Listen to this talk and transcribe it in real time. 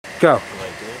Go.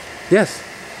 Yes.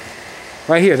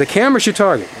 Right here. The camera's your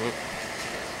target.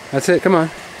 That's it. Come on.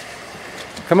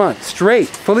 Come on. Straight.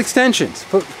 Full extensions.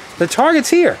 The target's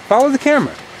here. Follow the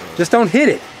camera. Just don't hit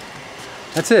it.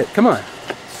 That's it. Come on.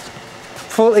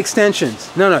 Full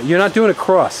extensions. No, you're not doing a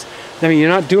cross. I mean, you're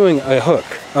not doing a hook.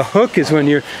 A hook is when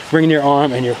you're bringing your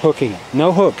arm and you're hooking it.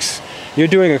 No hooks. You're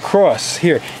doing a cross.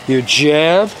 Here. You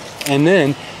jab, and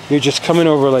then you're just coming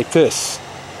over like this.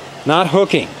 Not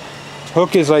hooking.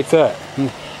 Hook is like that.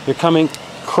 You're coming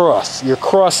cross. You're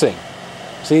crossing.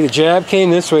 See, the jab came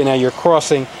this way. Now you're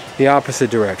crossing the opposite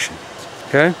direction.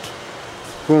 Okay?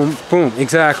 Boom, boom.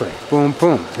 Exactly. Boom,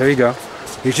 boom. There you go.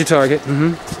 Here's your target.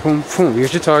 Boom, boom.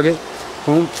 Here's your target.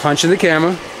 Boom. Punch in the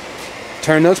camera.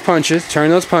 Turn those punches.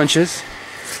 Turn those punches.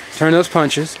 Turn those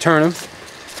punches. Turn them.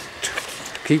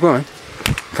 Keep going.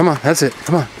 Come on. That's it.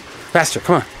 Come on. Faster.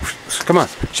 Come on. Come on.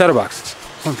 Shadow box.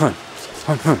 One punch.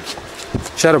 One punch.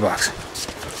 Shadow box.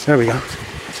 There we go.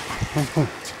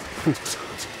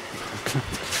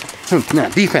 Now,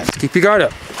 defense. Keep your guard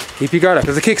up. Keep your guard up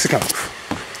because the kicks are coming.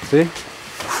 See?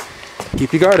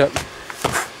 Keep your guard up.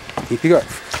 Keep your guard.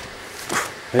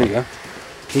 There you go.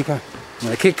 Keep on.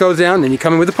 When the kick goes down, then you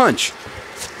come in with a punch.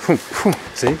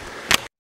 See?